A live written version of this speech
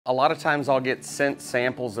A lot of times I'll get sent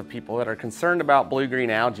samples of people that are concerned about blue-green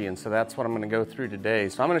algae, and so that's what I'm going to go through today.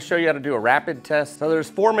 So I'm going to show you how to do a rapid test. So there's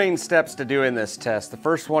 4 main steps to doing this test. The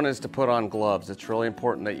first one is to put on gloves. It's really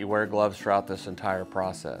important that you wear gloves throughout this entire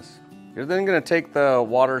process. You're then going to take the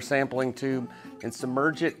water sampling tube and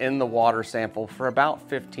submerge it in the water sample for about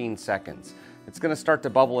 15 seconds. It's going to start to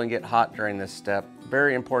bubble and get hot during this step.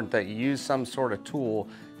 Very important that you use some sort of tool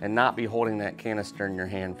and not be holding that canister in your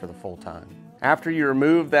hand for the full time. After you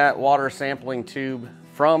remove that water sampling tube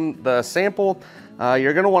from the sample,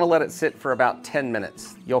 you're going to want to let it sit for about 10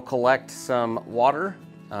 minutes. You'll collect some water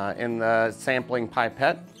in the sampling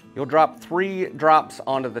pipette. You'll drop 3 drops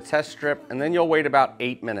onto the test strip, and then you'll wait about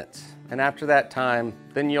 8 minutes. And after that time,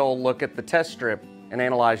 then you'll look at the test strip and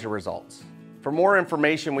analyze your results. For more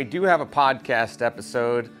information, we do have a podcast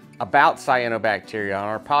episode about cyanobacteria on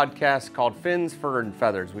our podcast called Fins, Fur, and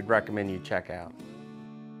Feathers. We'd recommend you check out.